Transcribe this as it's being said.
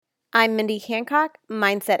I'm Mindy Hancock,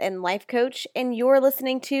 mindset and life coach, and you're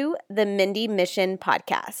listening to the Mindy Mission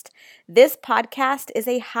Podcast. This podcast is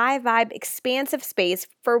a high vibe, expansive space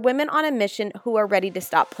for women on a mission who are ready to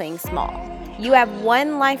stop playing small. You have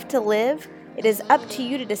one life to live. It is up to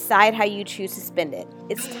you to decide how you choose to spend it.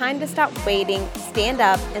 It's time to stop waiting, stand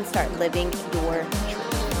up, and start living your truth.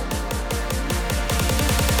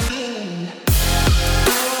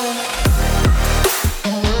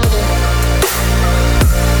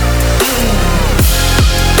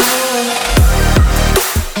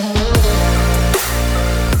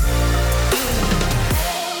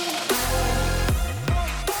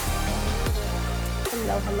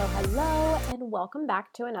 Hello, and welcome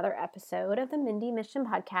back to another episode of the Mindy Mission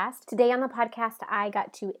Podcast. Today on the podcast, I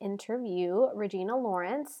got to interview Regina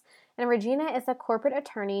Lawrence, and Regina is a corporate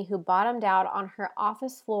attorney who bottomed out on her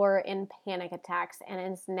office floor in panic attacks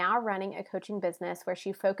and is now running a coaching business where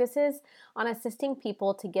she focuses on assisting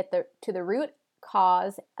people to get to the root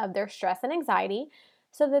cause of their stress and anxiety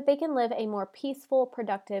so that they can live a more peaceful,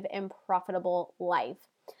 productive, and profitable life.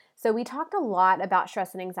 So we talked a lot about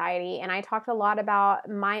stress and anxiety, and I talked a lot about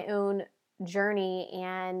my own journey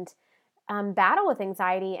and battle with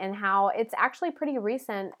anxiety and how it's actually pretty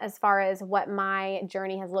recent as far as what my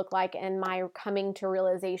journey has looked like and my coming to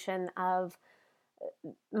realization of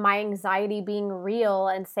my anxiety being real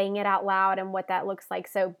and saying it out loud and what that looks like.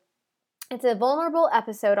 So it's a vulnerable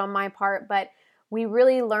episode on my part, but we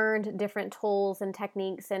really learned different tools and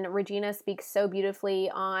techniques, and Regina speaks so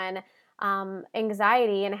beautifully on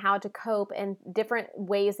anxiety and how to cope and different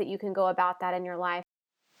ways that you can go about that in your life.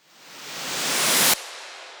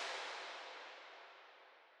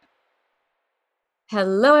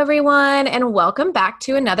 Hello, everyone, and welcome back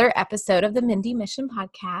to another episode of the Mindy Mission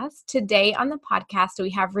Podcast. Today on the podcast,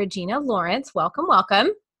 we have Regina Lawrence. Welcome,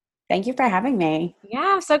 welcome. Thank you for having me.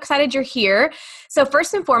 Yeah, I'm so excited you're here. So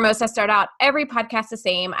first and foremost, I start out every podcast the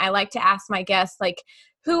same. I like to ask my guests,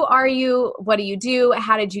 who are you? What do you do?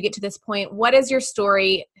 How did you get to this point? What is your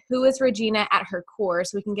story? Who is Regina at her core?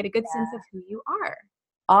 So we can get a good sense of who you are.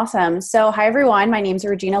 Awesome. So hi, everyone. My name is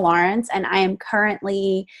Regina Lawrence, and I am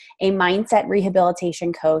currently a mindset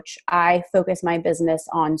rehabilitation coach. I focus my business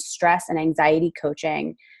on stress and anxiety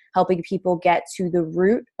coaching, helping people get to the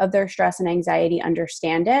root of their stress and anxiety,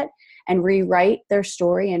 understand it, and rewrite their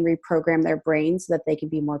story and reprogram their brain so that they can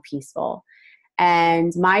be more peaceful.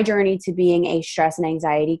 And my journey to being a stress and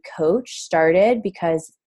anxiety coach started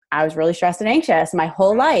because I was really stressed and anxious my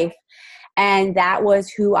whole life. And that was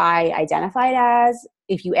who I identified as.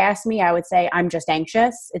 If you ask me, I would say I'm just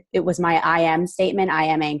anxious. It was my I am statement. I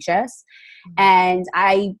am anxious. And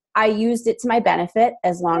I used it to my benefit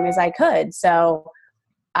as long as I could. So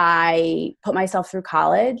I put myself through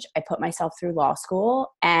college. I put myself through law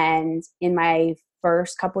school. And in my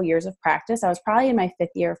first couple years of practice, I was probably in my 5th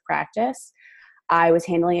year of practice, I was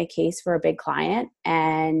handling a case for a big client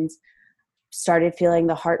and started feeling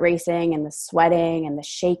the heart racing and the sweating and the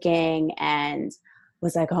shaking and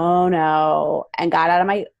was like, oh no, and got out of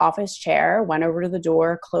my office chair, went over to the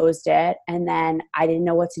door, closed it, and then I didn't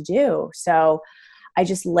know what to do. So I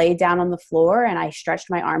just laid down on the floor and I stretched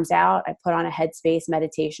my arms out. I put on a Headspace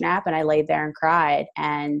meditation app and I laid there and cried.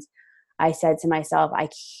 And I said to myself, I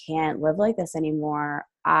can't live like this anymore.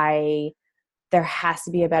 There has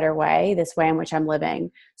to be a better way, this way in which I'm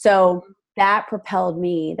living. So that propelled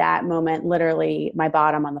me, that moment, literally my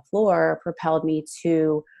bottom on the floor propelled me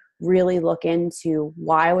to really look into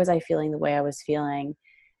why was I feeling the way I was feeling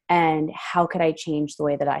and how could I change the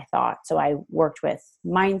way that I thought. So I worked with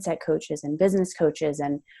mindset coaches and business coaches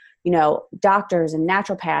and, doctors and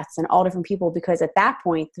naturopaths and all different people, because at that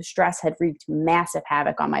point, the stress had wreaked massive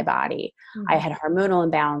havoc on my body. Mm-hmm. I had hormonal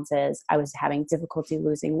imbalances. I was having difficulty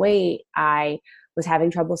losing weight. I was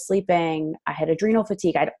having trouble sleeping. I had adrenal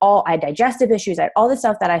fatigue. I had digestive issues. I had all this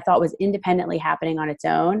stuff that I thought was independently happening on its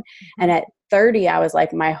own. Mm-hmm. And at 30, I was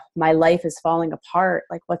like, my life is falling apart.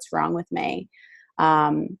 Like, what's wrong with me?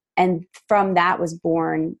 And from that was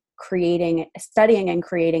born studying and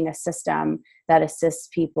creating a system that assists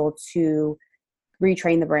people to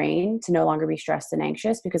retrain the brain to no longer be stressed and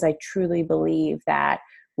anxious, because I truly believe that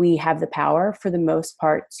we have the power for the most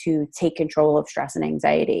part to take control of stress and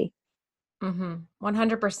anxiety.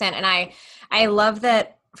 100%. And I love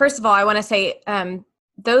that. First of all, I want to say,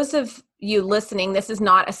 those of you listening, this is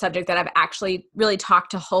not a subject that I've actually really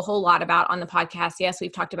talked a whole lot about on the podcast. Yes,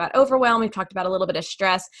 we've talked about overwhelm. We've talked about a little bit of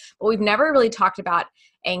stress, but we've never really talked about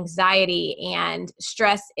anxiety and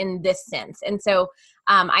stress in this sense. And so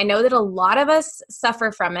I know that a lot of us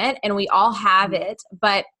suffer from it and we all have it,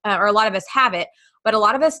 but, or a lot of us have it, but a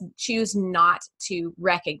lot of us choose not to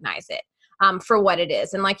recognize it. for what it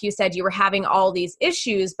is. And like you said, you were having all these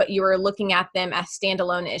issues, but you were looking at them as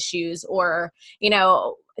standalone issues, or,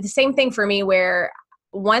 the same thing for me, where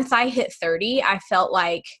once I hit 30, I felt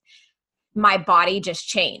like my body just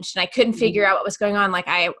changed and I couldn't figure out what was going on. Like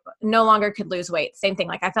I no longer could lose weight. Same thing.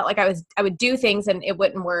 Like I felt like I would do things and it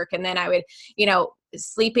wouldn't work. And then I would,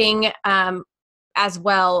 sleeping, as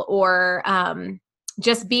well, or,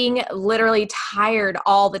 just being literally tired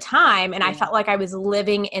all the time. And I felt like I was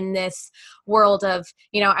living in this world of,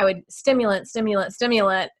 I would stimulant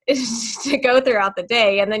to go throughout the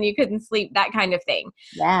day. And then you couldn't sleep, that kind of thing.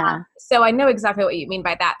 Yeah. So I know exactly what you mean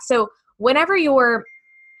by that. So whenever you were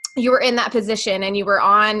in that position and you were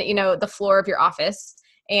on, the floor of your office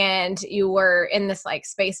and you were in this like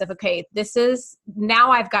space of, okay, now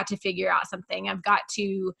I've got to figure out something. I've got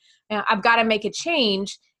to make a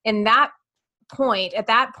change. At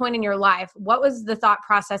that point in your life, what was the thought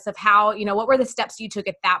process of how, what were the steps you took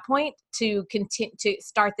at that point to continue to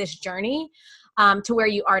start this journey, to where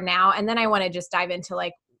you are now? And then I want to just dive into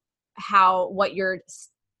like what your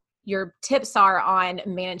tips are on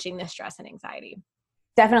managing the stress and anxiety.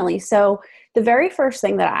 Definitely. So the very first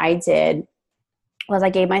thing that I did was I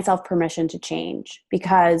gave myself permission to change,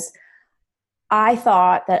 because I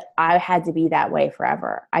thought that I had to be that way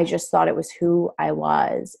forever. I just thought it was who I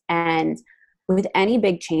was. And with any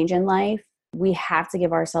big change in life, we have to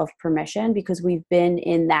give ourselves permission, because we've been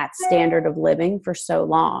in that standard of living for so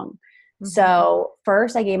long. Mm-hmm. So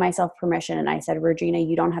first I gave myself permission and I said, Regina,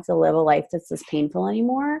 you don't have to live a life that's this painful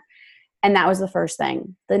anymore. And that was the first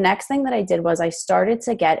thing. The next thing that I did was I started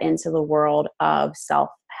to get into the world of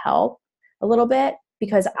self-help a little bit,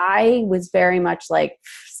 because I was very much like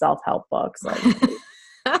self-help books. Like,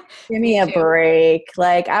 give me a break.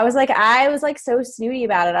 Like, I was like so snooty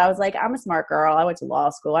about it. I was like, I'm a smart girl. I went to law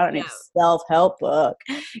school. I don't need a self-help book.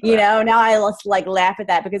 Now I like laugh at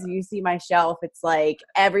that, because if you see my shelf, it's like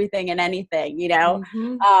everything and anything,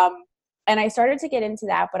 Mm-hmm. And I started to get into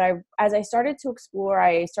that, but as I started to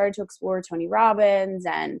explore Tony Robbins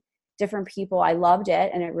and different people. I loved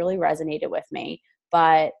it and it really resonated with me,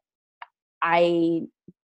 but I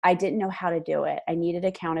didn't know how to do it. I needed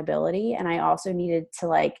accountability, and I also needed to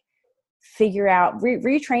like figure out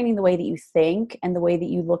retraining the way that you think and the way that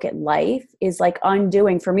you look at life is like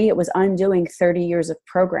undoing. For me, it was undoing 30 years of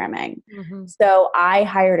programming. Mm-hmm. So I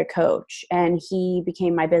hired a coach, and he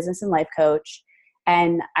became my business and life coach.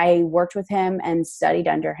 And I worked with him and studied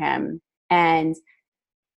under him. And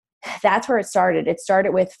that's where it started. It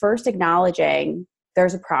started with first acknowledging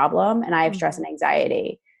there's a problem and I have stress and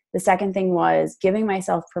anxiety. The second thing was giving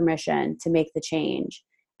myself permission to make the change.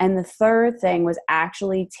 And the third thing was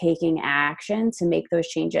actually taking action to make those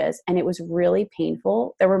changes. And it was really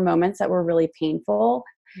painful. There were moments that were really painful.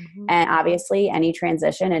 Mm-hmm. And obviously any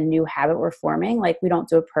transition and new habit we're forming, like we don't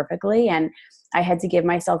do it perfectly. And I had to give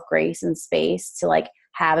myself grace and space to like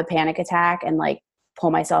have a panic attack and like pull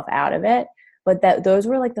myself out of it. But those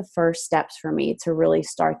were like the first steps for me to really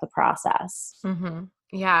start the process. Mm-hmm.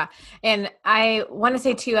 Yeah. And I want to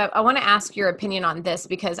say too, I want to ask your opinion on this,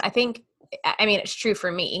 because it's true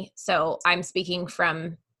for me. So I'm speaking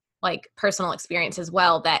from like personal experience as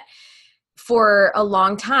well, that for a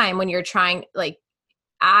long time when you're trying, like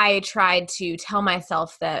I tried to tell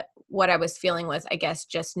myself that what I was feeling was, I guess,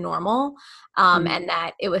 just normal. And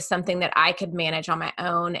that it was something that I could manage on my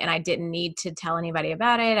own, and I didn't need to tell anybody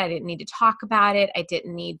about it. I didn't need to talk about it. I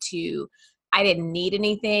didn't need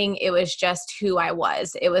anything. It was just who I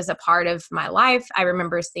was. It was a part of my life. I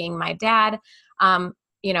remember seeing my dad,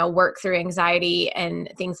 work through anxiety and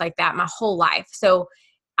things like that my whole life. So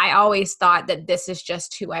I always thought that this is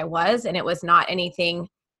just who I was, and it was not anything.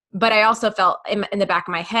 But I also felt in the back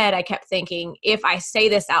of my head, I kept thinking, if I say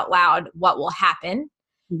this out loud, what will happen?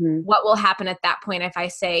 Mm-hmm. What will happen at that point if I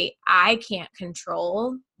say, I can't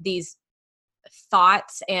control these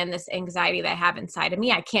thoughts and this anxiety that I have inside of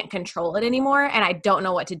me? I can't control it anymore, and I don't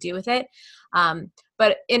know what to do with it.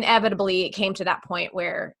 But inevitably, it came to that point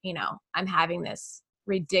where, I'm having this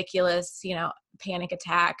ridiculous, panic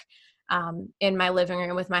attack in my living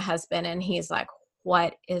room with my husband, and he's like,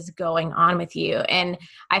 what is going on with you? And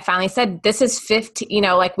I finally said, this is 15,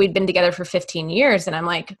 like we'd been together for 15 years. And I'm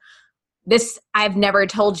like, I've never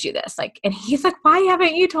told you this. Like, and he's like, why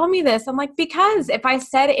haven't you told me this? I'm like, because if I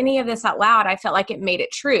said any of this out loud, I felt like it made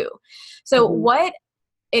it true. So what,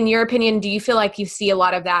 in your opinion, do you feel like you see a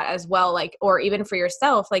lot of that as well? Like, or even for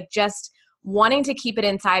yourself, like just wanting to keep it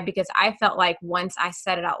inside, because I felt like once I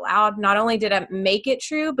said it out loud, not only did I make it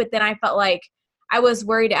true, but then I felt like I was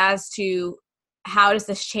worried as to, how does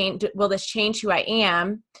this change? Will this change who I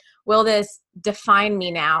am? Will this define me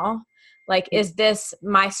now? Like, is this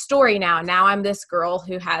my story now? Now I'm this girl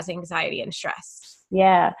who has anxiety and stress.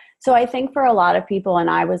 Yeah. So I think for a lot of people, and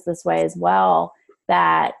I was this way as well,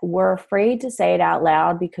 that we're afraid to say it out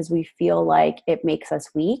loud because we feel like it makes us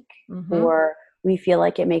weak, or we feel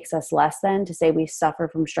like it makes us less than to say we suffer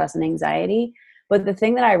from stress and anxiety. But the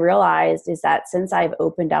thing that I realized is that since I've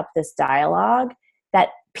opened up this dialogue, that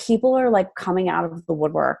people are like coming out of the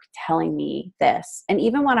woodwork telling me this. And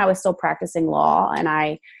even when I was still practicing law and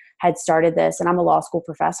I had started this, and I'm a law school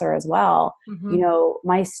professor as well, you know,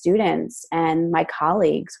 my students and my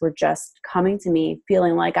colleagues were just coming to me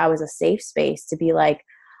feeling like I was a safe space to be like,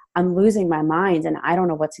 I'm losing my mind and I don't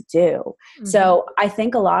know what to do. So I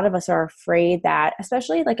think a lot of us are afraid that,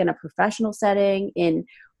 especially like in a professional setting, in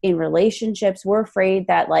relationships, we're afraid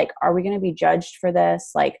that like, are we going to be judged for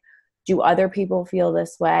this? Like, do other people feel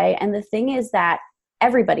this way? And the thing is that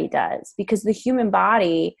everybody does, because the human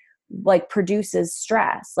body like produces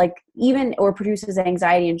stress, like even, or produces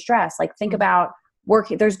anxiety and stress. Like think about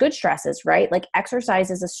working, there's good stresses, right? Like exercise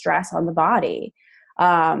is a stress on the body.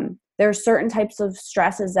 There are certain types of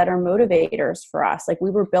stresses that are motivators for us. Like we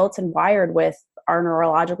were built and wired with our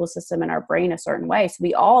neurological system and our brain a certain way. So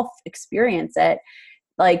we all experience it,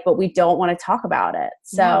 like, but we don't want to talk about it.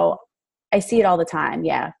 So I see it all the time.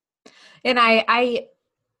 Yeah. And I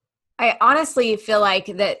honestly feel like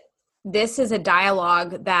that this is a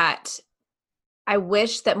dialogue that I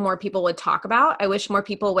wish that more people would talk about. I wish more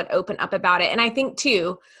people would open up about it. And I think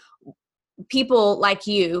too, people like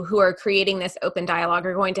you who are creating this open dialogue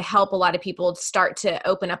are going to help a lot of people start to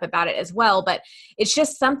open up about it as well. But it's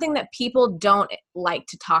just something that people don't like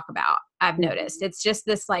to talk about. I've noticed it's just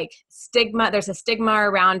this like stigma. There's a stigma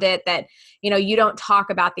around it that, you know, you don't talk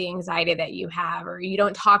about the anxiety that you have, or you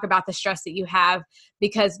don't talk about the stress that you have,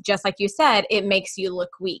 because just like you said, it makes you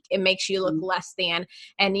look weak. It makes you look less than.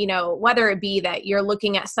 And, you know, whether it be that you're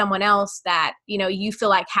looking at someone else that, you know, you feel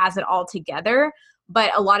like has it all together.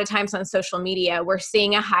 But a lot of times on social media, we're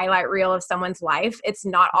seeing a highlight reel of someone's life. It's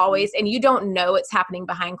not always, and you don't know what's happening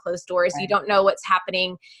behind closed doors. Right. You don't know what's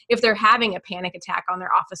happening if they're having a panic attack on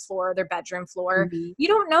their office floor or their bedroom floor. You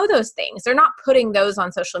don't know those things. They're not putting those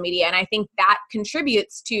on social media. And I think that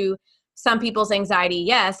contributes to some people's anxiety,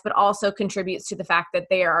 yes, but also contributes to the fact that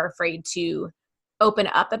they are afraid to open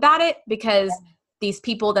up about it, because these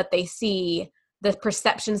people that they see, the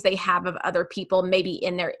perceptions they have of other people, maybe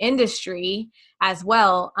in their industry as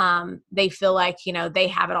well, they feel like, you know, they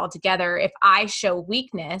have it all together. If I show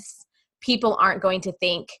weakness, people aren't going to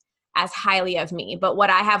think as highly of me. But what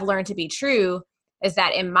I have learned to be true is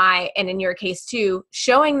that and in your case too,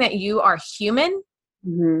 showing that you are human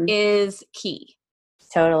is key.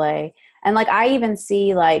 Totally. And like, I even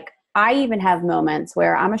see, like, I even have moments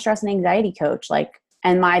where I'm a stress and anxiety coach, like,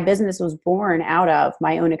 and my business was born out of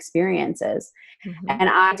my own experiences. And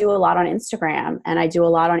I do a lot on Instagram, and I do a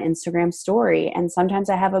lot on Instagram story. And sometimes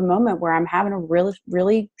I have a moment where I'm having a really,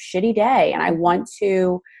 really shitty day, and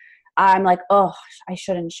I'm like, oh, I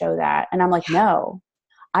shouldn't show that. And I'm like, no,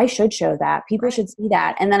 I should show that. People should see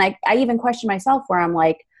that. And then I even question myself where I'm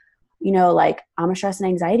like, you know, like, I'm a stress and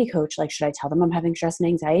anxiety coach. Like, should I tell them I'm having stress and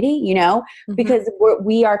anxiety? You know, because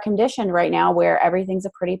we are conditioned right now where everything's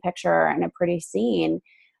a pretty picture and a pretty scene.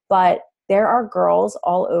 But there are girls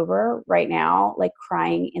all over right now, like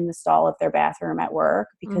crying in the stall of their bathroom at work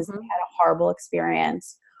because they had a horrible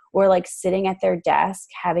experience, or like sitting at their desk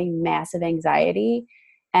having massive anxiety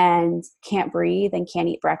and can't breathe and can't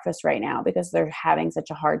eat breakfast right now because they're having such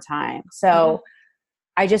a hard time. So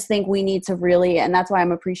I just think we need to really, and that's why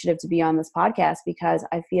I'm appreciative to be on this podcast, because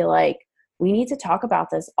I feel like we need to talk about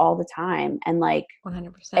this all the time and like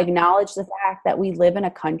 100%. Acknowledge the fact that we live in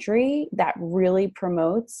a country that really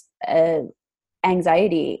promotes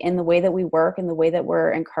anxiety in the way that we work and the way that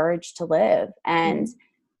we're encouraged to live. And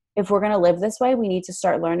if we're going to live this way, we need to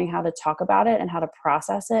start learning how to talk about it and how to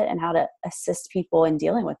process it and how to assist people in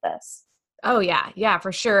dealing with this. Oh yeah. Yeah,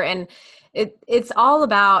 for sure. And it's all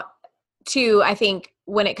about too, I think,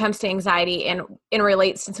 when it comes to anxiety and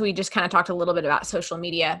relates, since we just kind of talked a little bit about social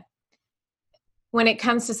media, when it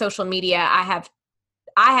comes to social media, I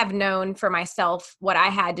have known for myself what I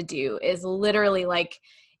had to do is literally, like,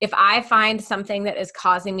 if I find something that is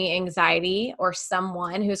causing me anxiety, or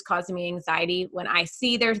someone who's causing me anxiety, when I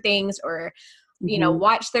see their things or, you know,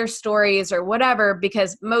 watch their stories or whatever,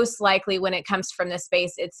 because most likely when it comes from this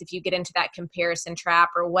space, it's if you get into that comparison trap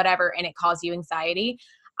or whatever, and it causes you anxiety,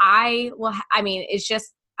 it's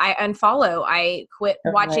just, I unfollow, I quit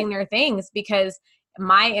watching their things, because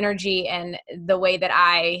my energy and the way that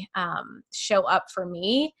I show up for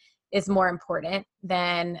me is more important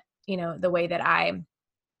than, you know, the way that I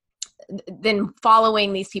than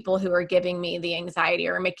following these people who are giving me the anxiety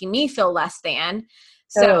or making me feel less than.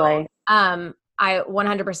 Totally. So, I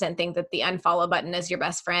 100% think that the unfollow button is your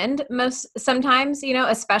best friend sometimes,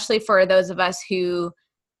 especially for those of us who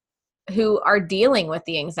are dealing with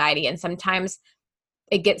the anxiety. And sometimes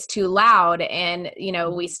it gets too loud and,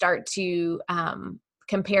 we start to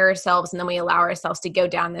compare ourselves, and then we allow ourselves to go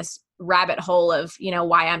down this rabbit hole of,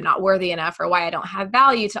 why I'm not worthy enough or why I don't have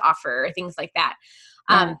value to offer or things like that.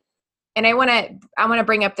 Yeah. And I want to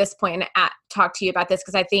bring up this point and talk to you about this,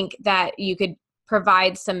 because I think that you could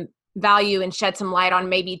provide some value and shed some light on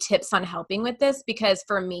maybe tips on helping with this. Because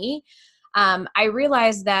for me, I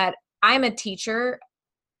realized that I'm a teacher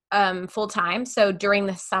full time. So during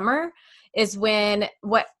the summer is when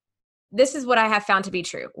this is what I have found to be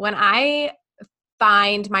true. When I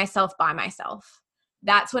find myself by myself,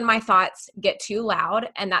 that's when my thoughts get too loud,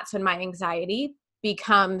 and that's when my anxiety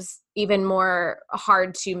becomes even more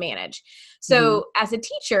hard to manage. So as a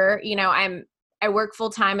teacher, I work full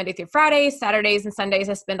time Monday through Friday. Saturdays and Sundays,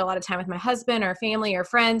 I spend a lot of time with my husband or family or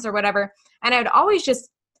friends or whatever. And I'd always just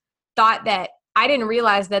thought that I didn't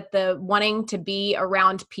realize that the wanting to be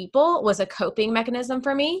around people was a coping mechanism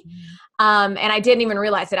for me. And I didn't even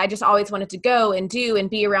realize it. I just always wanted to go and do and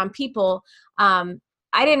be around people.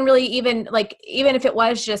 I didn't really even if it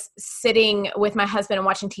was just sitting with my husband and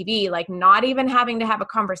watching TV, like not even having to have a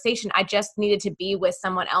conversation, I just needed to be with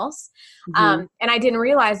someone else. And I didn't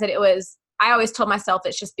realize that I always told myself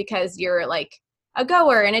it's just because you're like a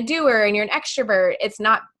goer and a doer and you're an extrovert. It's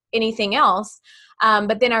not anything else.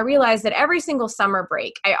 But then I realized that every single summer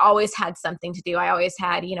break, I always had something to do. I always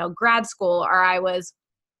had, grad school, or I was,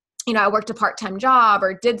 I worked a part-time job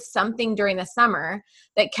or did something during the summer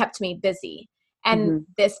that kept me busy. And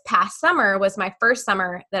this past summer was my first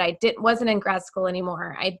summer that I wasn't in grad school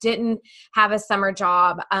anymore. I didn't have a summer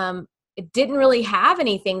job. It didn't really have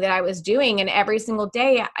anything that I was doing. And every single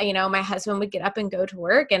day, my husband would get up and go to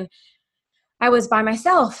work, and I was by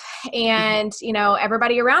myself, and,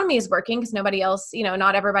 everybody around me is working because nobody else,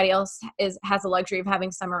 not everybody else has the luxury of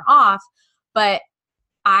having summer off. But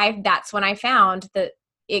that's when I found that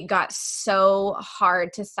it got so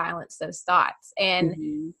hard to silence those thoughts.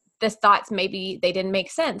 And the thoughts, maybe they didn't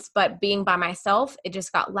make sense, but being by myself, it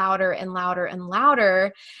just got louder and louder and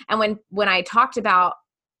louder. And when I talked about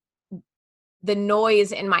the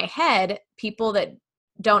noise in my head,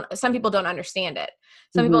 some people don't understand it.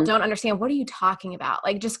 Some people don't understand, what are you talking about?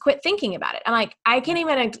 Like, just quit thinking about it. I'm like, I can't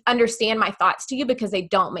even understand my thoughts to you because they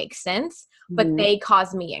don't make sense, but they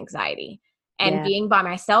cause me anxiety. And being by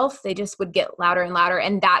myself, they just would get louder and louder.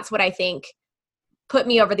 And that's what I think put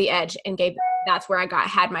me over the edge and that's where I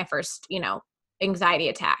had my first, anxiety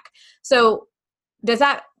attack. So does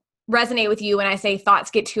that resonate with you when I say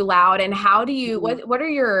thoughts get too loud? And how do you, what are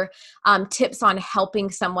your tips on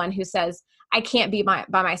helping someone who says, I can't be by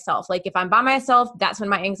myself? Like, if I'm by myself, that's when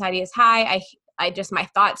my anxiety is high. My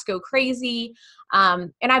thoughts go crazy.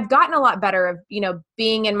 And I've gotten a lot better of,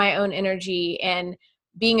 being in my own energy and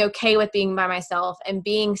being okay with being by myself and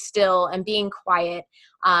being still and being quiet,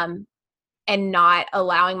 and not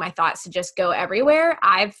allowing my thoughts to just go everywhere.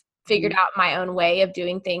 I've figured out my own way of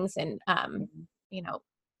doing things, and,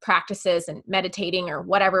 practices and meditating or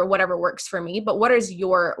whatever works for me. But what are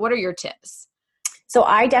your tips? So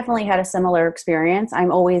I definitely had a similar experience.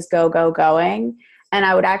 I'm always going. And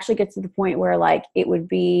I would actually get to the point where, like, it would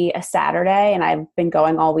be a Saturday and I've been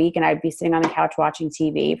going all week, and I'd be sitting on the couch watching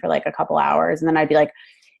TV for like a couple hours. And then I'd be like,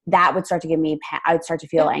 that would start to give me, I would start to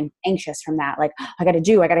feel anxious from that. Like, I got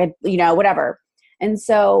to, whatever. And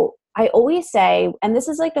so I always say, and this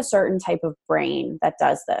is like a certain type of brain that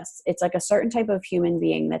does this. It's like a certain type of human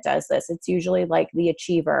being that does this. It's usually like the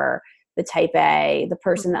achiever, the type A, the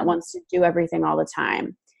person that wants to do everything all the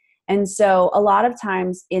time. And so a lot of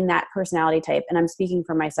times in that personality type, and I'm speaking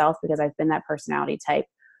for myself because I've been that personality type,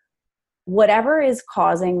 whatever is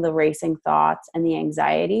causing the racing thoughts and the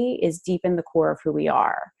anxiety is deep in the core of who we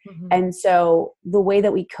are. And so the way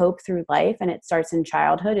that we cope through life, and it starts in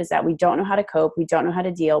childhood, is that we don't know how to cope. We don't know how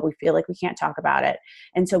to deal. We feel like we can't talk about it.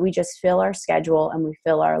 And so we just fill our schedule and we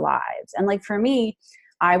fill our lives. And like for me,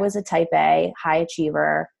 I was a type A, high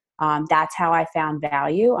achiever. That's how I found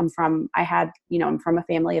value. I'm from a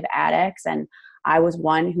family of addicts, and I was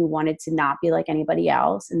one who wanted to not be like anybody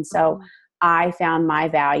else. And so I found my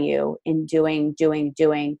value in doing,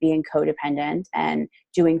 being codependent and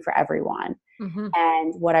doing for everyone.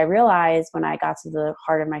 And what I realized when I got to the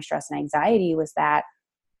heart of my stress and anxiety was that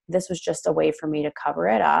this was just a way for me to cover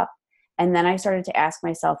it up. And then I started to ask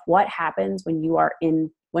myself, what happens when you are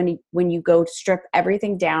when you go strip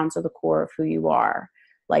everything down to the core of who you are?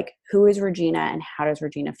 like, who is Regina and how does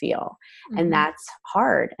Regina feel? And that's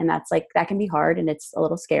hard. And that's like, that can be hard and it's a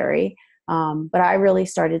little scary. But I really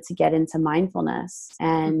started to get into mindfulness.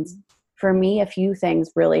 And for me, a few things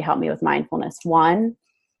really helped me with mindfulness. One,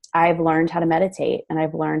 I've learned how to meditate and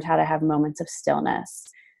I've learned how to have moments of stillness.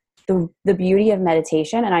 The beauty of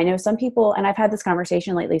meditation, and I know some people, and I've had this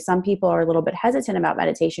conversation lately, some people are a little bit hesitant about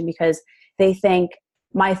meditation because they think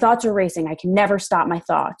my thoughts are racing. I can never stop my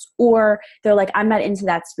thoughts. Or they're like, I'm not into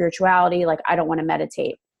that spirituality. Like, I don't want to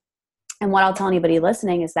meditate. And what I'll tell anybody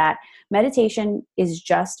listening is that meditation is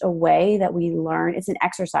just a way that we learn. It's an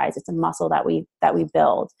exercise. It's a muscle that we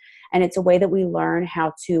build. And it's a way that we learn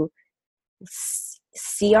how to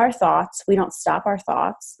see our thoughts. We don't stop our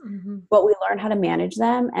thoughts, but we learn how to manage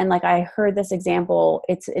them. And like I heard this example,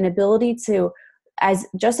 it's an ability to,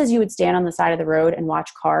 just as you would stand on the side of the road and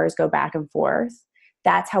watch cars go back and forth,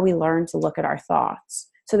 that's how we learn to look at our thoughts.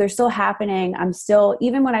 So they're still happening.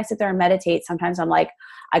 Even when I sit there and meditate, sometimes I'm like,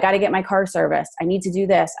 I got to get my car serviced. I need to do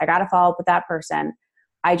this. I got to follow up with that person.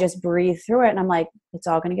 I just breathe through it and I'm like, it's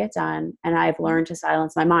all going to get done. And I've learned to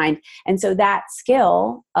silence my mind. And so that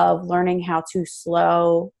skill of learning how to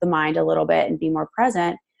slow the mind a little bit and be more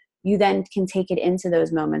present, you then can take it into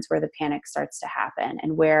those moments where the panic starts to happen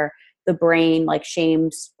and where the brain, like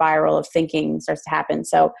shame spiral of thinking, starts to happen.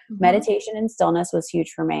 So meditation and stillness was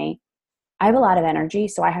huge for me. I have a lot of energy,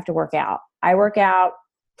 so I have to work out. I work out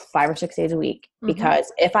 5 or 6 days a week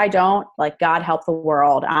because if I don't, like, God help the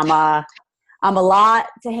world. I'm a lot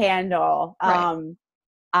to handle. Right.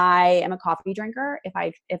 I am a coffee drinker.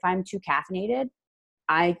 If I'm too caffeinated,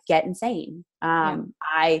 I get insane.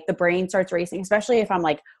 The brain starts racing, especially if I'm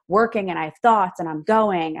like working and I have thoughts and I'm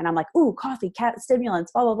going and I'm like, ooh, coffee,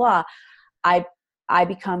 stimulants, blah, blah, blah. I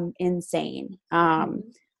become insane.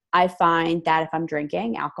 I find that if I'm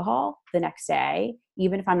drinking alcohol the next day,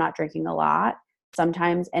 even if I'm not drinking a lot,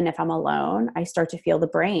 sometimes, and if I'm alone, I start to feel the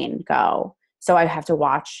brain go. So I have to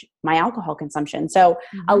watch my alcohol consumption. So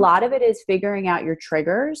a lot of it is figuring out your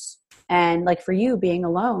triggers. And like for you, being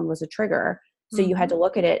alone was a trigger. So you had to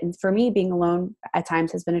look at it. And for me, being alone at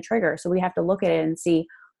times has been a trigger. So we have to look at it and see,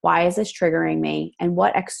 why is this triggering me? And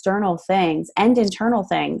what external things and internal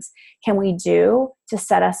things can we do to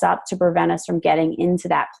set us up to prevent us from getting into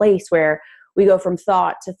that place where we go from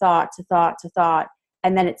thought to thought to thought to thought,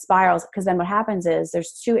 and then it spirals. Because then what happens is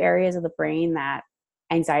there's 2 areas of the brain that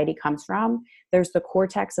anxiety comes from. There's the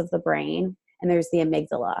cortex of the brain and there's the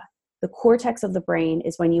amygdala. The cortex of the brain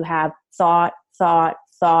is when you have thought,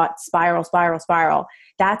 spiral.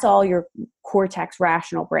 That's all your cortex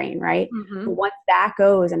rational brain, right? But once that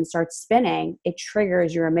goes and starts spinning, it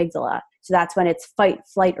triggers your amygdala. So that's when it's fight,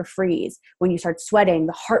 flight, or freeze. When you start sweating,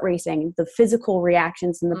 the heart racing, the physical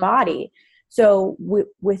reactions in the body. So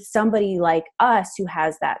with somebody like us who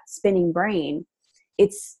has that spinning brain,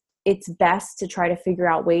 it's best to try to figure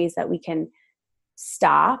out ways that we can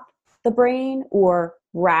stop the brain or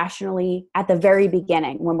rationally at the very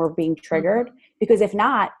beginning when we're being triggered. Because if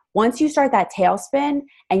not, once you start that tailspin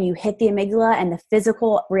and you hit the amygdala and the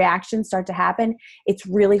physical reactions start to happen, it's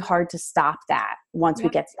really hard to stop that once we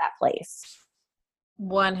get to that place.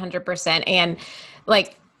 100%. And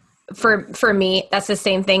like for me, that's the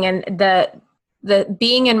same thing. And the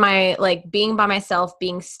being in my, like being by myself,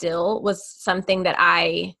 being still was something that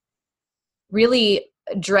I really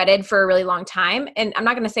dreaded for a really long time. And I'm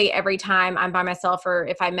not going to say every time I'm by myself or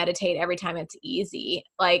if I meditate, every time it's easy.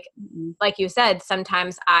 Like you said,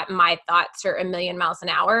 sometimes my thoughts are a million miles an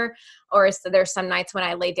hour, or so there's some nights when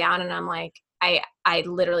I lay down and I'm like, I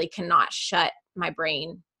literally cannot shut my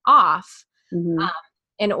brain off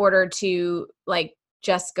in order to like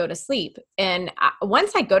just go to sleep. And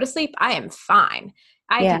once I go to sleep, I am fine.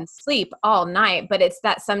 I can sleep all night, but it's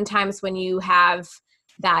that sometimes when you have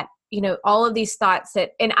that, you know, all of these thoughts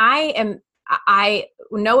and I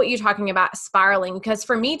know what you're talking about, spiraling, because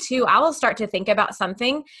for me too, I will start to think about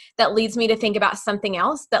something that leads me to think about something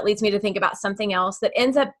else, that leads me to think about something else, that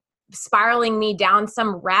ends up spiraling me down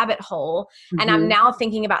some rabbit hole. And I'm now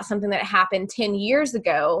thinking about something that happened 10 years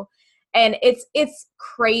ago. And it's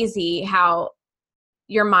crazy how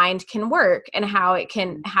your mind can work and how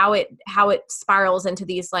it spirals into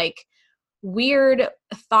these like weird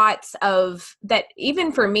thoughts of that.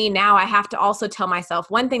 Even for me now, I have to also tell myself,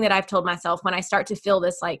 one thing that I've told myself when I start to feel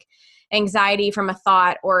this like anxiety from a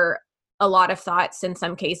thought or a lot of thoughts in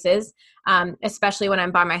some cases, especially when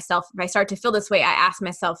I'm by myself, if I start to feel this way, I ask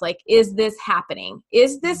myself, like, is this happening?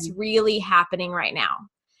 Is this really happening right now?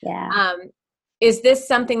 Yeah. Is this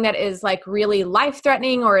something that is like really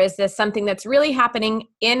life-threatening, or is this something that's really happening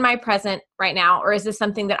in my present right now? Or is this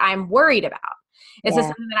something that I'm worried about? Is this Yeah.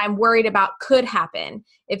 something that I'm worried about could happen?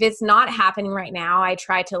 If it's not happening right now, I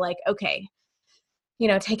try to like, okay,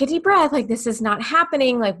 take a deep breath. Like, this is not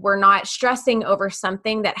happening. Like, we're not stressing over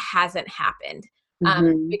something that hasn't happened.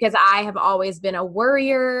 Mm-hmm. Because I have always been a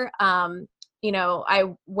worrier. I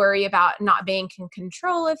worry about not being in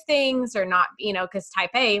control of things, or not, because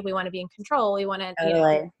type A, we want to be in control. We want to,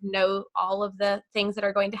 Totally. know all of the things that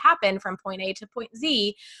are going to happen from point A to point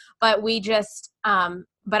Z. But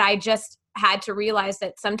but I just had to realize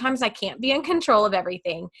that sometimes I can't be in control of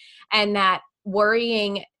everything, and that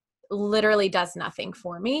worrying literally does nothing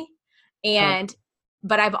for me.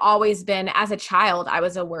 But I've always been, as a child, I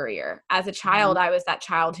was a worrier. As a child, I was that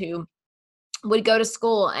child who would go to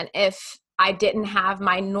school, and if I didn't have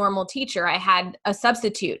my normal teacher, I had a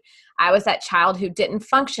substitute. I was that child who didn't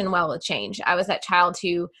function well with change. I was that child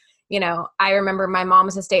who, I remember my mom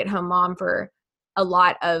was a stay-at-home mom for a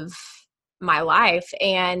lot of my life.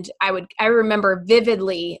 And I remember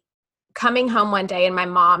vividly coming home one day and my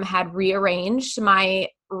mom had rearranged my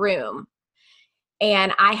room,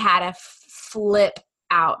 and I had a flip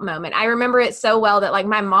out moment. I remember it so well that like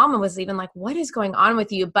my mom was even like, what is going on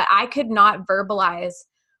with you? But I could not verbalize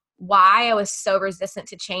why I was so resistant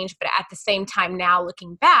to change. But at the same time, now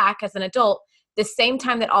looking back as an adult, the same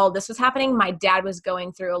time that all of this was happening, my dad was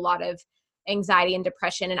going through a lot of anxiety and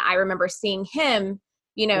depression. And I remember seeing him,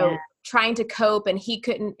 Yeah. trying to cope, and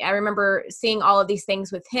I remember seeing all of these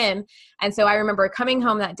things with him. And so I remember coming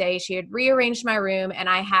home that day, she had rearranged my room, and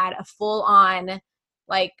I had a full on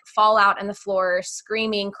like fall out on the floor,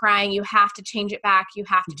 screaming, crying, you have to change it back. You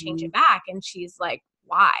have to change it back. And she's like,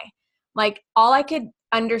 why? Like, all I could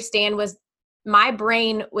understand was my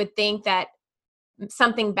brain would think that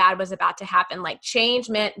something bad was about to happen. Like, change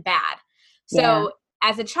meant bad. Yeah. So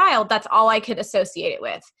as a child, that's all I could associate it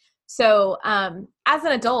with. So as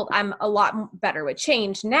an adult, I'm a lot better with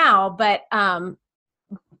change now, but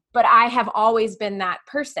I have always been that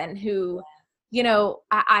person who,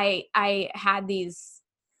 I had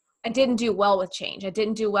I didn't do well with change. I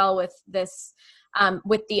didn't do well with this,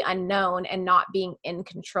 with the unknown and not being in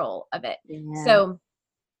control of it. Yeah.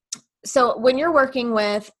 So when you're working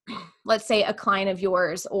with, let's say, a client of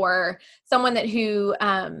yours, or someone who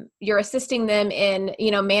you're assisting them in,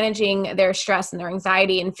 managing their stress and their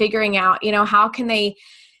anxiety, and figuring out, how can they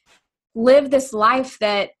live this life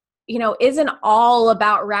that, isn't all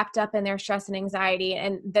about wrapped up in their stress and anxiety,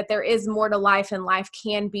 and that there is more to life, and life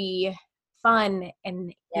can be fun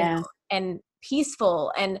and, Yeah. and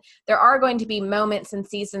peaceful. And there are going to be moments and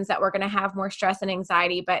seasons that we're going to have more stress and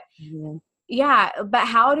anxiety, but but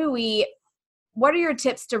what are your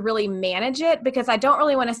tips to really manage it? Because I don't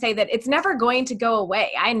really want to say that it's never going to go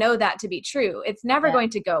away. I know that to be true. It's never Yeah. going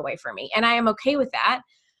to go away from me, and I am okay with that.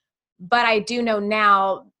 But I do know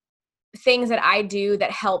now things that I do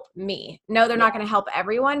that help me. No, they're not going to help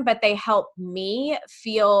everyone, but they help me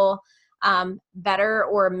feel better,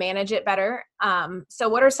 or manage it better. So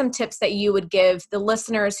what are some tips that you would give the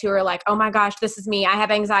listeners who are like, oh my gosh, this is me. I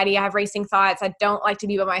have anxiety. I have racing thoughts. I don't like to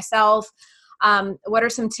be by myself. What are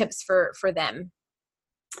some tips for them?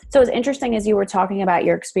 So it's interesting, as you were talking about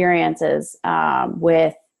your experiences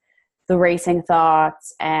with the racing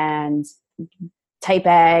thoughts and type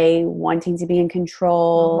A, wanting to be in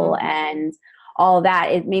control, and all of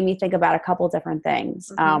that, it made me think about a couple different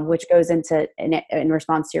things, which goes into in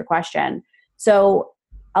response to your question. So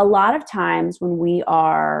a lot of times when we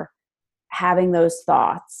are having those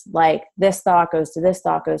thoughts, like this thought goes to this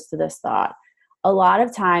thought goes to this thought, a lot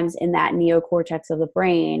of times in that neocortex of the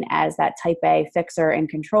brain, as that type A fixer and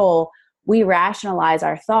control, we rationalize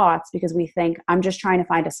our thoughts because we think, I'm just trying to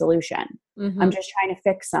find a solution. I'm just trying to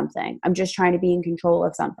fix something. I'm just trying to be in control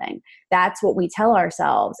of something. That's what we tell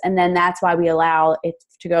ourselves. And then that's why we allow it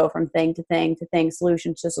to go from thing to thing to thing,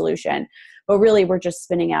 solution to solution. But really, we're just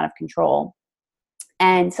spinning out of control.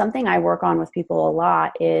 And something I work on with people a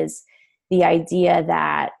lot is the idea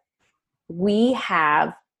that we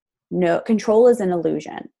have no control is an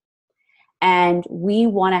illusion. And we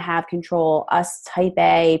want to have control, us type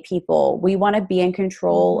A people. We want to be in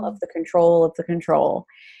control of the control of the control.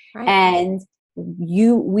 Right. And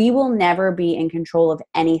we will never be in control of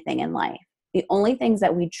anything in life. The only things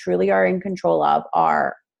that we truly are in control of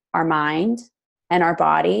are our mind and our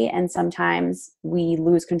body. And sometimes we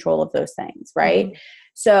lose control of those things, right?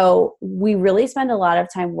 So we really spend a lot of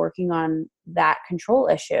time working on that control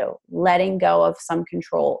issue, letting go of some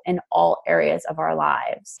control in all areas of our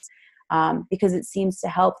lives. Because it seems to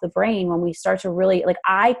help the brain when we start to really, like,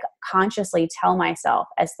 I consciously tell myself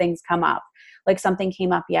as things come up, like something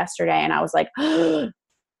came up yesterday and I was like, and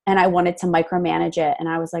I wanted to micromanage it. And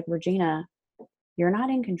I was like, Regina, you're not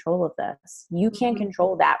in control of this. You can't Mm-hmm.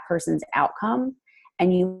 control that person's outcome,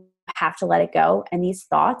 and you have to let it go. And these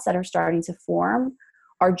thoughts that are starting to form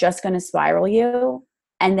are just going to spiral you.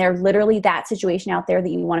 And they're literally that situation out there that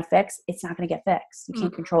you want to fix. It's not going to get fixed. You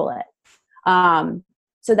can't control it.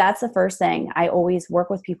 So that's the first thing I always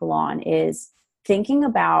work with people on, is thinking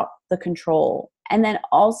about the control. And then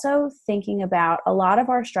also thinking about a lot of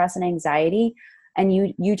our stress and anxiety,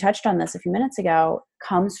 and you touched on this a few minutes ago,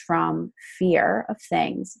 comes from fear of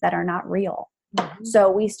things that are not real. Mm-hmm.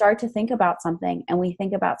 So we start to think about something, and we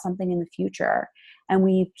think about something in the future, and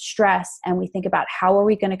we stress, and we think about how are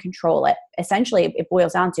we going to control it. Essentially, it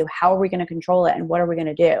boils down to how are we going to control it and what are we going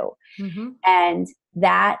to do? Mm-hmm. And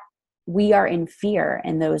that we are in fear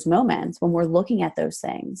in those moments when we're looking at those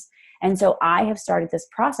things. And so I have started this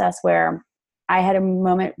process where I had a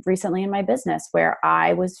moment recently in my business where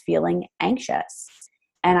I was feeling anxious.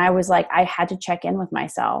 And I was like, I had to check in with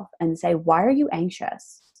myself and say, why are you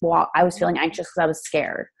anxious? Well, I was feeling anxious because I was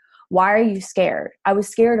scared. Why are you scared? I was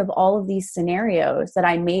scared of all of these scenarios that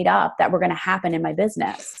I made up that were going to happen in my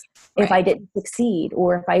business if I didn't succeed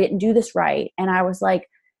or if I didn't do this right. And I was like,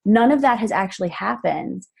 none of that has actually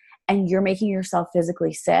happened. And you're making yourself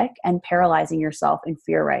physically sick and paralyzing yourself in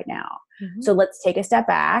fear right now. Mm-hmm. So let's take a step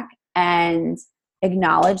back and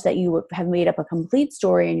acknowledge that you have made up a complete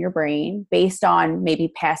story in your brain based on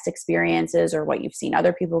maybe past experiences or what you've seen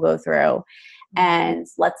other people go through. And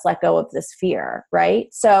let's let go of this fear, right?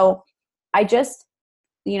 So I just,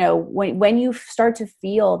 when you start to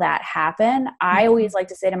feel that happen, I always like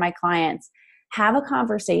to say to my clients, have a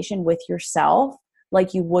conversation with yourself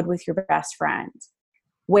like you would with your best friend.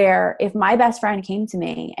 Where if my best friend came to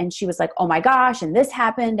me and she was like, oh my gosh, and this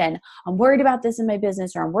happened, and I'm worried about this in my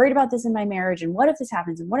business, or I'm worried about this in my marriage, and what if this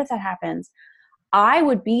happens, and what if that happens? I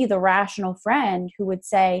would be the rational friend who would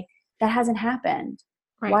say, that hasn't happened.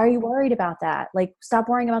 Right. Why are you worried about that? Like, stop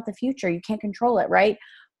worrying about the future. You can't control it, right?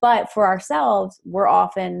 But for ourselves, we're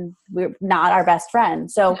not our best friend.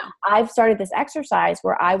 So I've started this exercise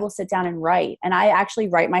where I will sit down and write, and I actually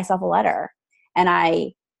write myself a letter, and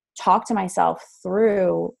I talk to myself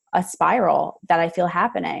through a spiral that I feel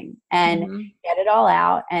happening and get it all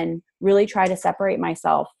out and really try to separate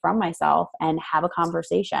myself from myself and have a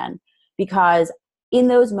conversation. Because in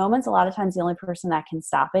those moments, a lot of times the only person that can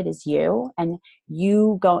stop it is you. And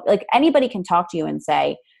you go, like, anybody can talk to you and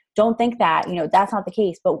say, don't think that, that's not the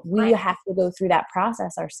case, but we have to go through that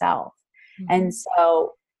process ourselves. And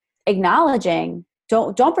so acknowledging,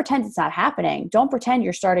 don't pretend it's not happening. Don't pretend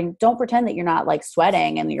that you're not like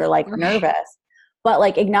sweating and you're like nervous, but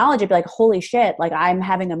like acknowledge it, be like, holy shit, like I'm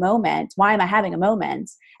having a moment. Why am I having a moment?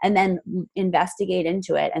 And then investigate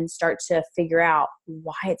into it and start to figure out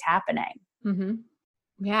why it's happening. Mm-hmm.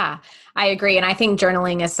 Yeah, I agree. And I think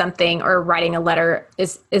journaling is something, or writing a letter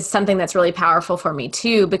is something that's really powerful for me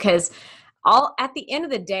too, because at the end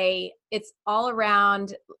of the day, it's all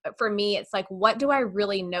around, for me, it's like, what do I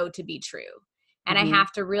really know to be true? And I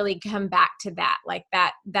have to really come back to that, like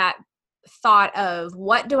that thought of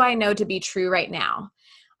what do I know to be true right now?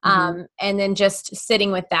 And then just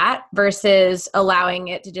sitting with that versus allowing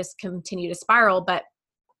it to just continue to spiral. But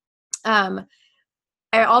I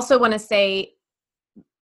also want to say,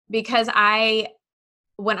 because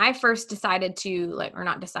when I first decided to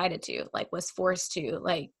was forced to,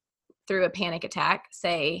 like, through a panic attack,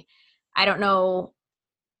 say, I don't know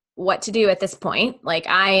what to do at this point. Like,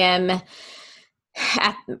 I am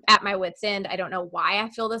at my wit's end. I don't know why I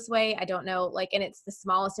feel this way. I don't know, like, and it's the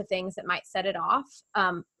smallest of things that might set it off,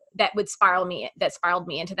 that spiraled me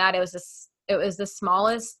into that. It was the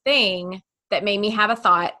smallest thing that made me have a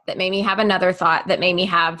thought, that made me have another thought, that made me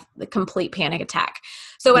have the complete panic attack.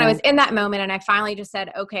 So when I was in that moment and I finally just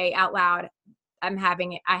said, okay, out loud, I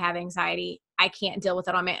have anxiety. I can't deal with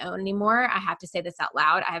it on my own anymore. I have to say this out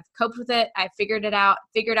loud. I have coped with it. I figured out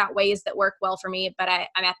ways that work well for me, but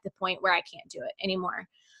I'm at the point where I can't do it anymore.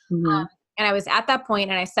 And I was at that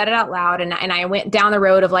point and I said it out loud, and I went down the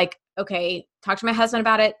road of like, okay, talk to my husband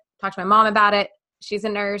about it, talk to my mom about it. She's a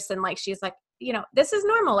nurse. And like, she's like, this is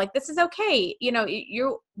normal. Like, this is okay.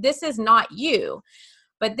 This is not you.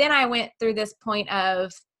 But then I went through this point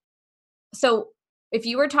of, so if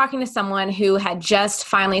you were talking to someone who had just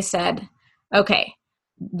finally said, okay,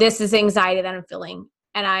 this is anxiety that I'm feeling,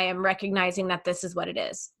 and I am recognizing that this is what it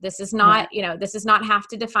is. This is not, this does not have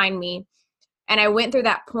to define me. And I went through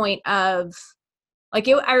that point of like,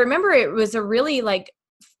 I remember it was a really like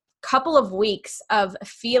couple of weeks of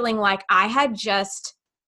feeling like I had just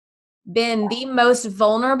been the most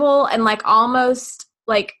vulnerable, and like almost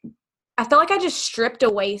like I felt like I just stripped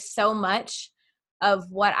away so much of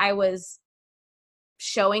what I was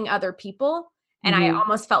showing other people. And I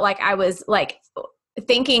almost felt like I was like,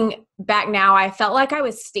 thinking back now, I felt like I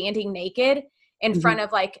was standing naked in front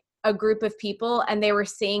of like a group of people, and they were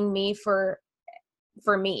seeing me for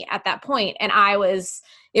me at that point. And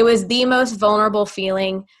it was the most vulnerable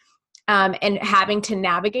feeling. And having to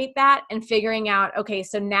navigate that and figuring out, okay,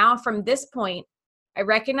 so now from this point, I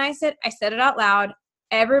recognize it. I said it out loud.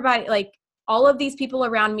 Everybody, like all of these people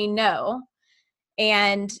around me know.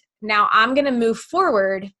 And now I'm going to move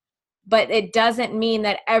forward, but it doesn't mean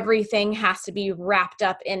that everything has to be wrapped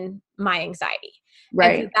up in my anxiety.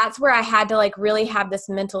 Right. And so that's where I had to like really have this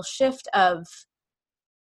mental shift of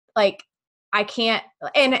like, I can't,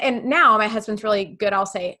 and now my husband's really good. I'll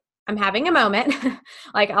say, I'm having a moment.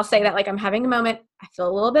 Like I'll say that, like, I'm having a moment. I feel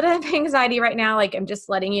a little bit of anxiety right now. Like I'm just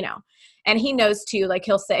letting you know. And he knows too, like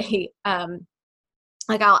he'll say,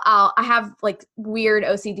 like I have like weird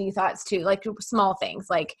OCD thoughts too, like small things.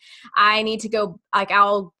 Like I need to go, like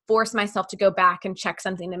I'll force myself to go back and check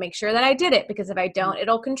something to make sure that I did it, because if I don't,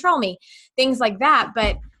 it'll control me, things like that.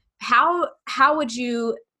 But how would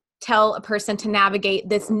you tell a person to navigate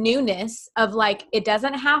this newness of like, it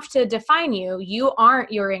doesn't have to define you. You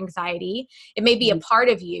aren't your anxiety. It may be a part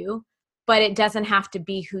of you, but it doesn't have to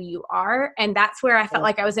be who you are. And that's where I felt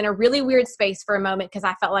like I was in a really weird space for a moment, because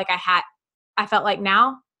I felt like I felt like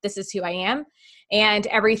now this is who I am and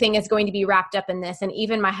everything is going to be wrapped up in this. And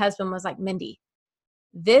even my husband was like, Mindy,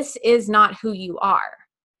 this is not who you are.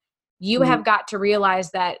 You have got to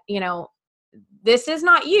realize that, you know, this is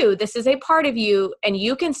not you. This is a part of you, and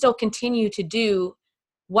you can still continue to do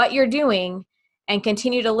what you're doing and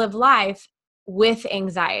continue to live life with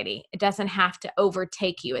anxiety. It doesn't have to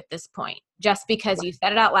overtake you at this point just because you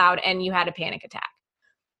said it out loud and you had a panic attack.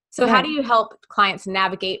 So how do you help clients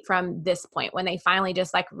navigate from this point when they finally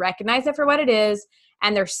just like recognize it for what it is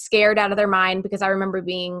and they're scared out of their mind? Because I remember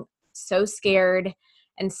being so scared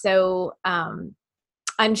and so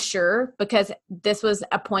unsure, because this was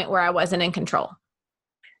a point where I wasn't in control.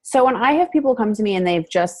 So when I have people come to me and they've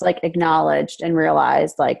just like acknowledged and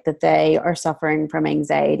realized like that they are suffering from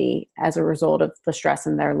anxiety as a result of the stress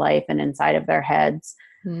in their life and inside of their heads,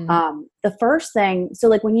 the first thing, so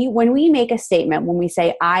like when we make a statement, when we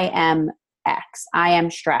say I am X, I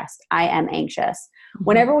am stressed, I am anxious,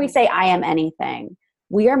 whenever we say I am anything,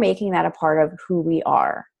 we are making that a part of who we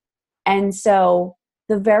are. And so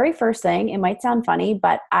the very first thing, it might sound funny,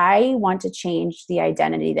 but I want to change the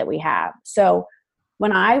identity that we have. So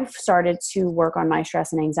when I started to work on my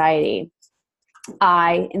stress and anxiety,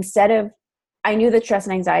 I knew that stress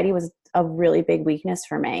and anxiety was a really big weakness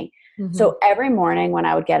for me. So every morning when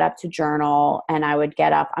I would get up to journal and I would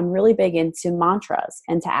get up, I'm really big into mantras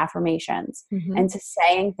and to affirmations and to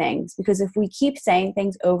saying things, because if we keep saying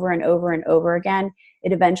things over and over and over again,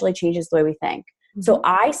 it eventually changes the way we think. So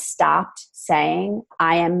I stopped saying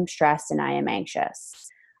I am stressed and I am anxious.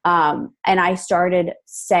 And I started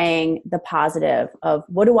saying the positive of,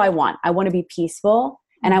 what do I want? I want to be peaceful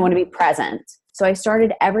and I want to be present. So I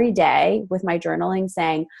started every day with my journaling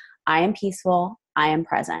saying, I am peaceful, I am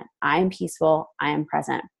present. I am peaceful, I am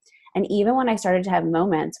present. And even when I started to have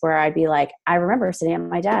moments where I'd be like, I remember sitting at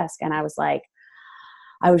my desk and I was like,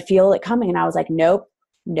 I would feel it coming and I was like, nope,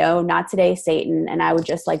 no, not today, Satan. And I would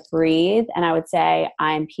just like breathe and I would say,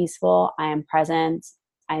 I am peaceful, I am present,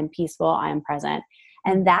 I am peaceful, I am present.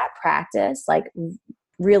 And that practice like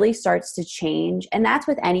really starts to change. And that's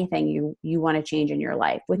with anything you want to change in your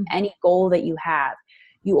life, with any goal that you have.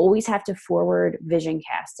 You always have to forward vision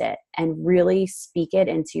cast it and really speak it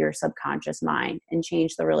into your subconscious mind and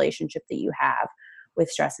change the relationship that you have with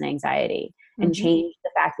stress and anxiety and change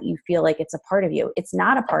the fact that you feel like it's a part of you. It's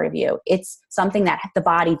not a part of you. It's something that the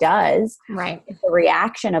body does. Right. It's a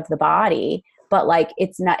reaction of the body, but like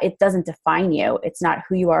it doesn't define you. It's not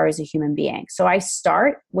who you are as a human being. So I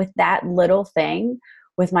start with that little thing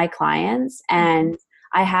with my clients, and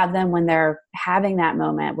I have them when they're having that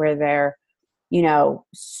moment where they're, you know,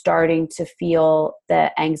 starting to feel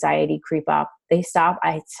the anxiety creep up. They stop.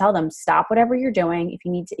 I tell them, stop whatever you're doing.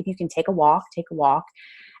 If you can take a walk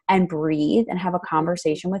and breathe and have a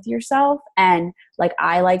conversation with yourself. And like,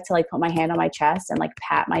 I like to like put my hand on my chest and like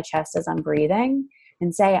pat my chest as I'm breathing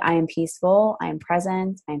and say, I am peaceful, I am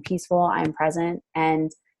present, I am peaceful, I am present,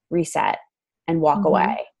 and reset and walk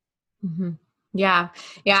away. Yeah.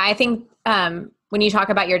 Yeah. I think when you talk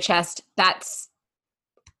about your chest, that's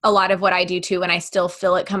a lot of what I do too. When I still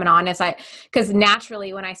feel it coming on, because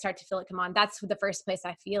naturally when I start to feel it come on, that's the first place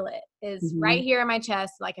I feel it is right here in my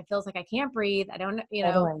chest. Like it feels like I can't breathe. I don't, you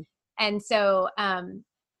know, Totally. And so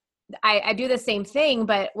I do the same thing,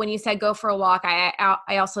 but when you said go for a walk,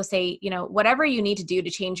 I also say, you know, whatever you need to do to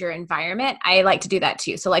change your environment, I like to do that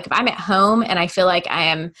too. So like if I'm at home and I feel like I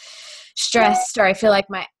am stressed or I feel like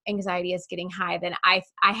my anxiety is getting high, then I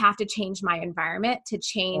have to change my environment to Yeah.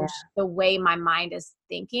 change the way my mind is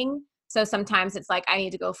thinking. So sometimes it's like I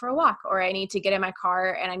need to go for a walk, or I need to get in my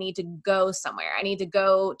car and I need to go somewhere. I need to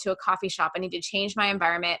go to a coffee shop. I need to change my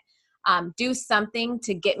environment, do something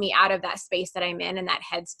to get me out of that space that I'm in that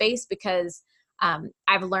headspace, because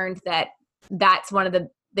I've learned that that's one of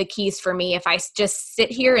the keys for me. If I just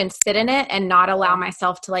sit here and sit in it and not allow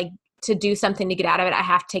myself to do something to get out of it, I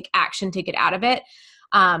have to take action to get out of it.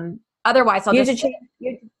 Otherwise I'll you have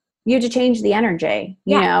to change the energy,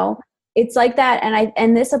 you Yeah. know, it's like that.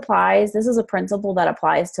 And this is a principle that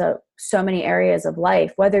applies to so many areas of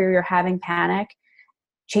life, whether you're having panic,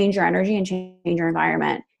 change your energy and change your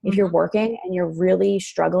environment. If you're working and you're really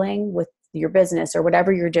struggling with your business or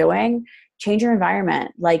whatever you're doing, change your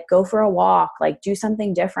environment, like go for a walk, like do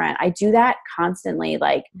something different. I do that constantly,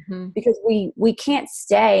 like, because we can't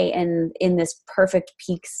stay in this perfect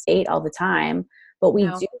peak state all the time, but we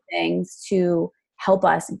do things to help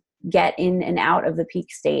us get in and out of the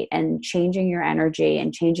peak state, and changing your energy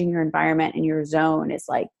and changing your environment and your zone is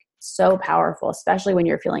like so powerful, especially when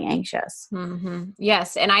you're feeling anxious.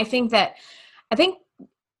 Yes. And I think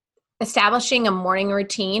establishing a morning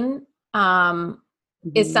routine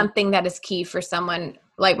is something that is key for someone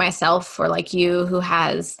like myself or like you who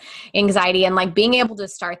has anxiety, and like being able to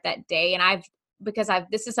start that day. And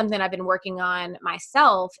this is something I've been working on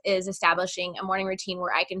myself, is establishing a morning routine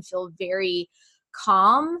where I can feel very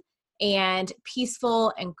calm and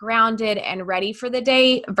peaceful and grounded and ready for the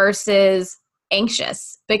day versus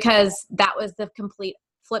anxious, because that was the complete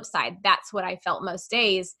flip side. That's what I felt most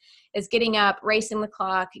days, is getting up, racing the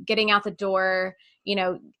clock, getting out the door,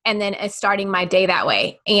 and then starting my day that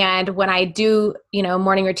way. And when I do,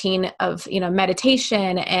 morning routine of,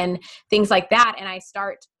 meditation and things like that, and I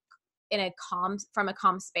start from a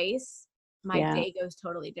calm space, my day goes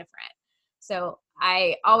totally different. So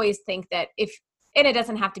I always think that and it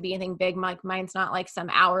doesn't have to be anything big. Mine's not like some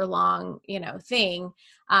hour-long, thing.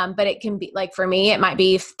 But it can be like, for me, it might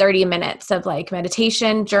be 30 minutes of like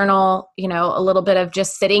meditation, journal, a little bit of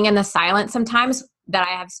just sitting in the silence sometimes, that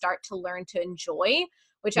I have start to learn to enjoy,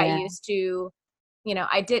 which I used to,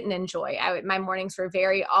 I didn't enjoy. My mornings were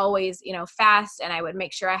very always, fast, and I would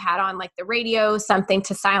make sure I had on like the radio, something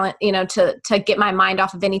to silent, to get my mind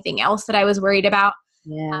off of anything else that I was worried about.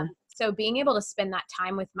 Yeah. So being able to spend that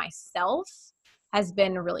time with myself has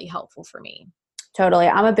been really helpful for me. Totally.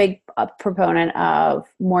 I'm a big proponent of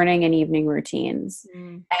morning and evening routines,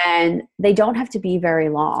 and they don't have to be very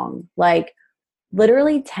long. Like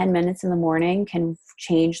literally 10 minutes in the morning can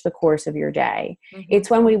change the course of your day. It's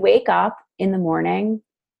when we wake up in the morning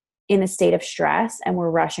in a state of stress and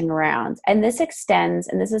we're rushing around. And this extends,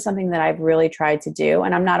 and this is something that I've really tried to do,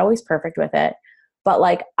 and I'm not always perfect with it, but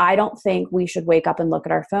like, I don't think we should wake up and look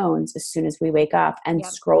at our phones as soon as we wake up and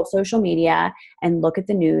scroll social media and look at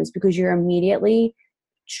the news, because you're immediately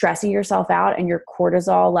stressing yourself out and your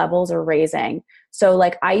cortisol levels are raising. So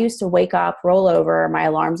like, I used to wake up, roll over, my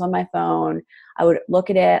alarm's on my phone. I would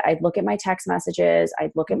look at it. I'd look at my text messages.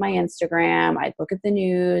 I'd look at my Instagram. I'd look at the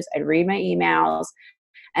news. I'd read my emails,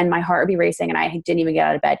 and my heart would be racing, and I didn't even get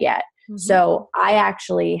out of bed yet. So I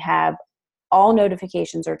actually have all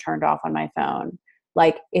notifications are turned off on my phone.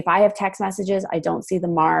 Like if I have text messages, I don't see the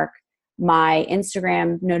mark. My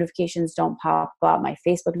Instagram notifications don't pop up. My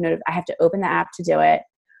Facebook I have to open the app to do it.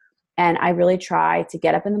 And I really try to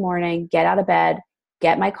get up in the morning, get out of bed,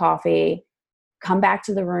 get my coffee, come back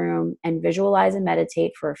to the room and visualize and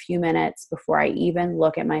meditate for a few minutes before I even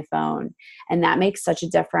look at my phone. And that makes such a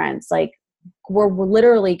difference. Like we're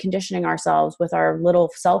literally conditioning ourselves with our little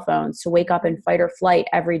cell phones to wake up in fight or flight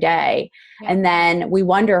every day. And then we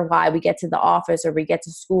wonder why we get to the office or we get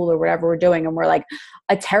to school or whatever we're doing, and we're like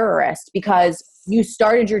a terrorist because you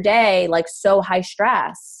started your day like so high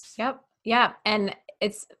stress. Yep. Yeah. And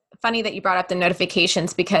it's funny that you brought up the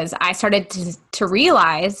notifications, because I started to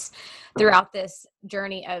realize throughout this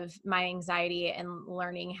journey of my anxiety and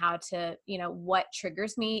learning how to, what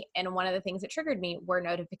triggers me. And one of the things that triggered me were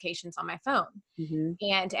notifications on my phone.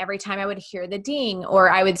 And every time I would hear the ding, or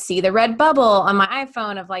I would see the red bubble on my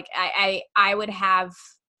iPhone of like, I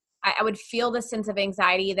would feel the sense of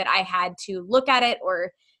anxiety that I had to look at it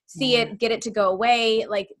or see it, get it to go away.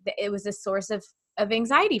 Like it was a source of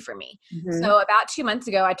anxiety for me. So about 2 months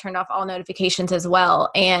ago, I turned off all notifications as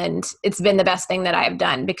well. And it's been the best thing that I've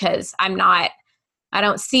done, because I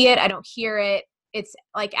don't see it. I don't hear it. It's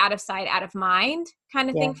like out of sight, out of mind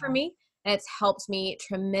kind of thing for me. And it's helped me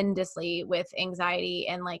tremendously with anxiety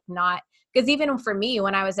and like not because even for me,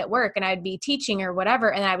 when I was at work and I'd be teaching or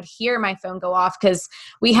whatever, and I would hear my phone go off, because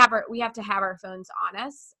we have to have our phones on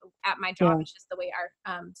us at my job. Yeah. It's just the way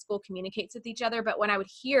our school communicates with each other. But when I would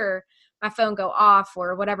hear my phone go off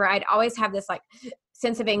or whatever, I'd always have this like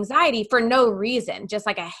sense of anxiety for no reason. Just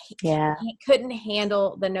like I couldn't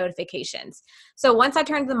handle the notifications. So once I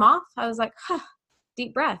turned them off, I was like,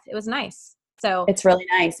 deep breath. It was nice. So it's really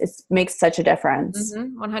nice. It makes such a difference.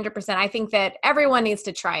 100%. I think that everyone needs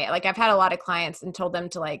to try it. Like I've had a lot of clients and told them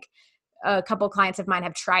to, like, a couple of clients of mine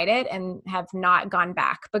have tried it and have not gone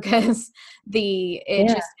back because it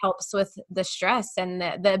just helps with the stress and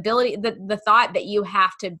the ability, the thought that you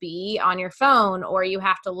have to be on your phone or you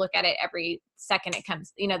have to look at it every second it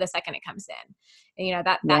comes, the second it comes in, and,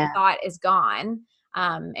 that thought is gone.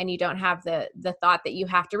 And you don't have the thought that you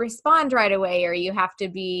have to respond right away or you have to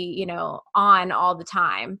be, on all the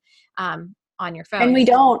time, on your phone. And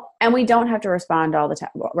we don't have to respond all the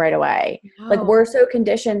time right away. No. Like we're so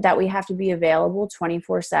conditioned that we have to be available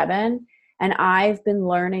 24/7. And I've been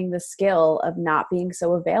learning the skill of not being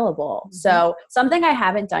so available. Mm-hmm. So something I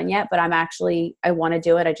haven't done yet, but I want to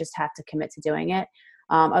do it. I just have to commit to doing it.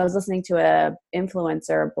 I was listening to a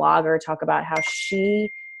influencer, a blogger, talk about how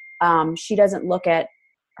she doesn't look at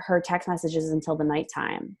her text messages until the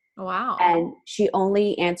nighttime. Wow. And she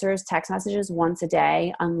only answers text messages once a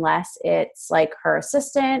day unless it's like her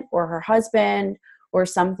assistant or her husband or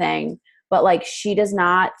something. But like she does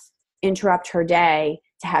not interrupt her day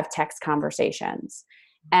to have text conversations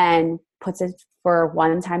and puts it for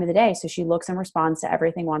one time of the day. So she looks and responds to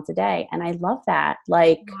everything once a day. And I love that.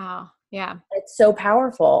 Like, wow. Yeah. It's so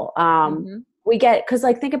powerful. We get, cause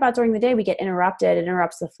like think about during the day, we get interrupted, it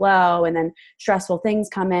interrupts the flow and then stressful things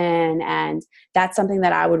come in. And that's something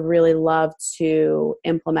that I would really love to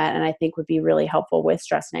implement. And I think would be really helpful with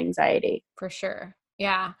stress and anxiety. For sure.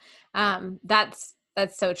 Yeah. That's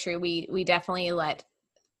so true. We definitely let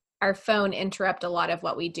our phone interrupt a lot of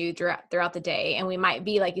what we do throughout the day. And we might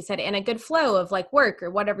be, like you said, in a good flow of like work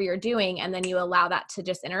or whatever you're doing. And then you allow that to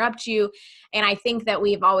just interrupt you. And I think that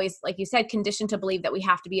we've always, like you said, conditioned to believe that we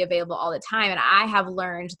have to be available all the time. And I have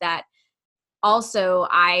learned that also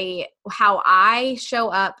how I show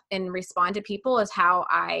up and respond to people is how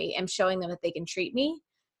I am showing them that they can treat me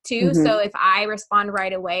too. Mm-hmm. So if I respond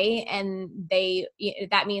right away and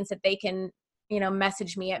that means that they can,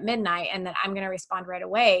 message me at midnight and that I'm going to respond right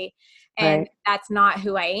away. And that's not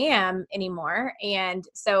who I am anymore. And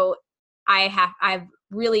so I've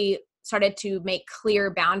really started to make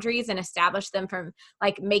clear boundaries and establish them from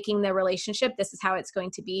like making the relationship. This is how it's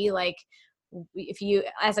going to be. Like if you,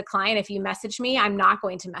 as a client, if you message me, I'm not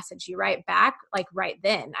going to message you right back, like right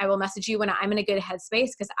then. I will message you when I'm in a good headspace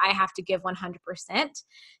because I have to give 100% to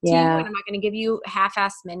you. And I'm not going to give you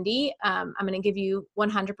half-ass Mindy. I'm going to give you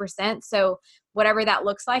 100%. So whatever that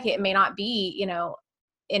looks like, it may not be,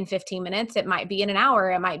 in 15 minutes. It might be in an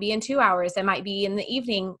hour. It might be in 2 hours. It might be in the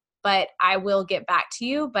evening, but I will get back to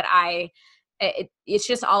you. But it's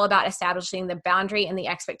just all about establishing the boundary and the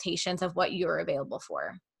expectations of what you're available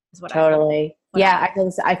for. Is what totally.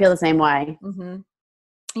 I feel the same way. Mm-hmm.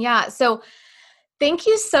 Yeah. So thank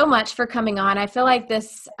you so much for coming on. I feel like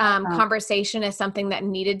this conversation is something that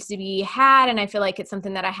needed to be had. And I feel like it's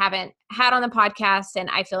something that I haven't had on the podcast. And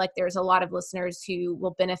I feel like there's a lot of listeners who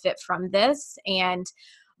will benefit from this.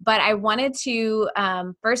 But I wanted to,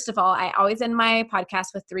 first of all, I always end my podcast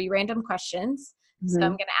with 3 random questions. Mm-hmm. So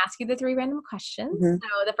I'm going to ask you the 3 random questions. Mm-hmm.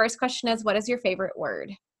 So the first question is, what is your favorite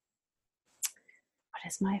word?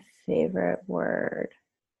 What is my favorite word?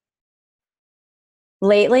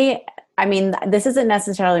 Lately, I mean, this isn't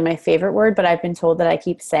necessarily my favorite word, but I've been told that I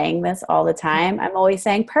keep saying this all the time. I'm always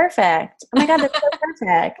saying perfect. Oh my God, that's so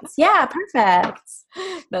perfect. Yeah, perfect.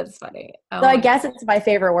 That's funny. So I guess it's my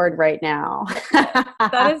favorite word right now.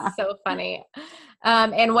 That is so funny.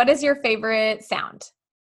 And what is your favorite sound?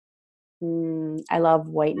 I love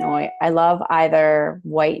white noise. I love either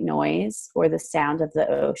white noise or the sound of the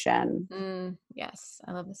ocean. Yes,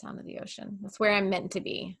 I love the sound of the ocean. That's where I'm meant to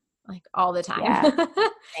be, like all the time. Yeah.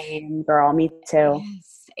 Same, girl. Me too.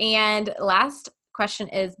 Yes. And last question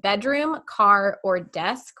is bedroom, car, or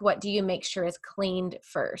desk. What do you make sure is cleaned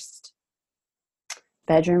first?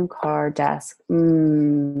 Bedroom, car, desk.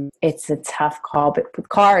 It's a tough call, but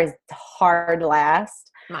car is hard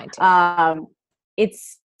last. Mine too.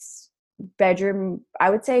 It's bedroom.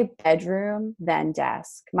 I would say bedroom, then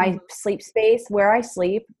desk. My sleep space, where I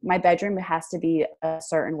sleep, my bedroom has to be a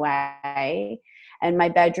certain way. And my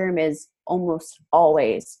bedroom is almost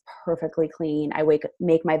always perfectly clean. I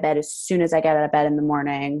make my bed as soon as I get out of bed in the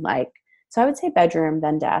morning. So I would say bedroom,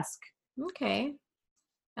 then desk. Okay.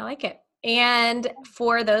 I like it. And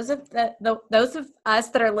for those of those of us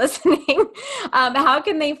that are listening, how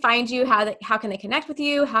can they find you? How can they connect with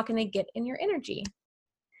you? How can they get in your energy?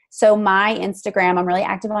 So my Instagram, I'm really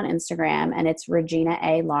active on Instagram, and it's Regina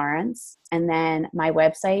A. Lawrence. And then my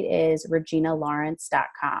website is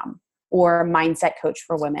reginalawrence.com or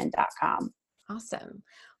mindsetcoachforwomen.com. Awesome.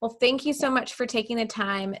 Well, thank you so much for taking the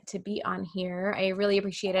time to be on here. I really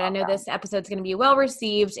appreciate it. I know this episode's going to be well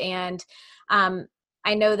received, and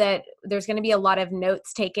I know that there's going to be a lot of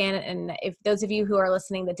notes taken. And if those of you who are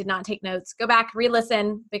listening that did not take notes, go back,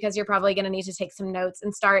 re-listen, because you're probably going to need to take some notes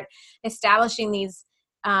and start establishing these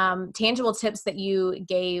tangible tips that you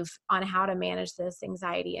gave on how to manage this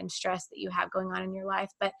anxiety and stress that you have going on in your life.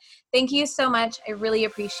 But thank you so much. I really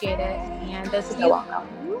appreciate it. And those of you,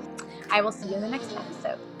 I will see you in the next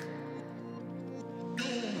episode.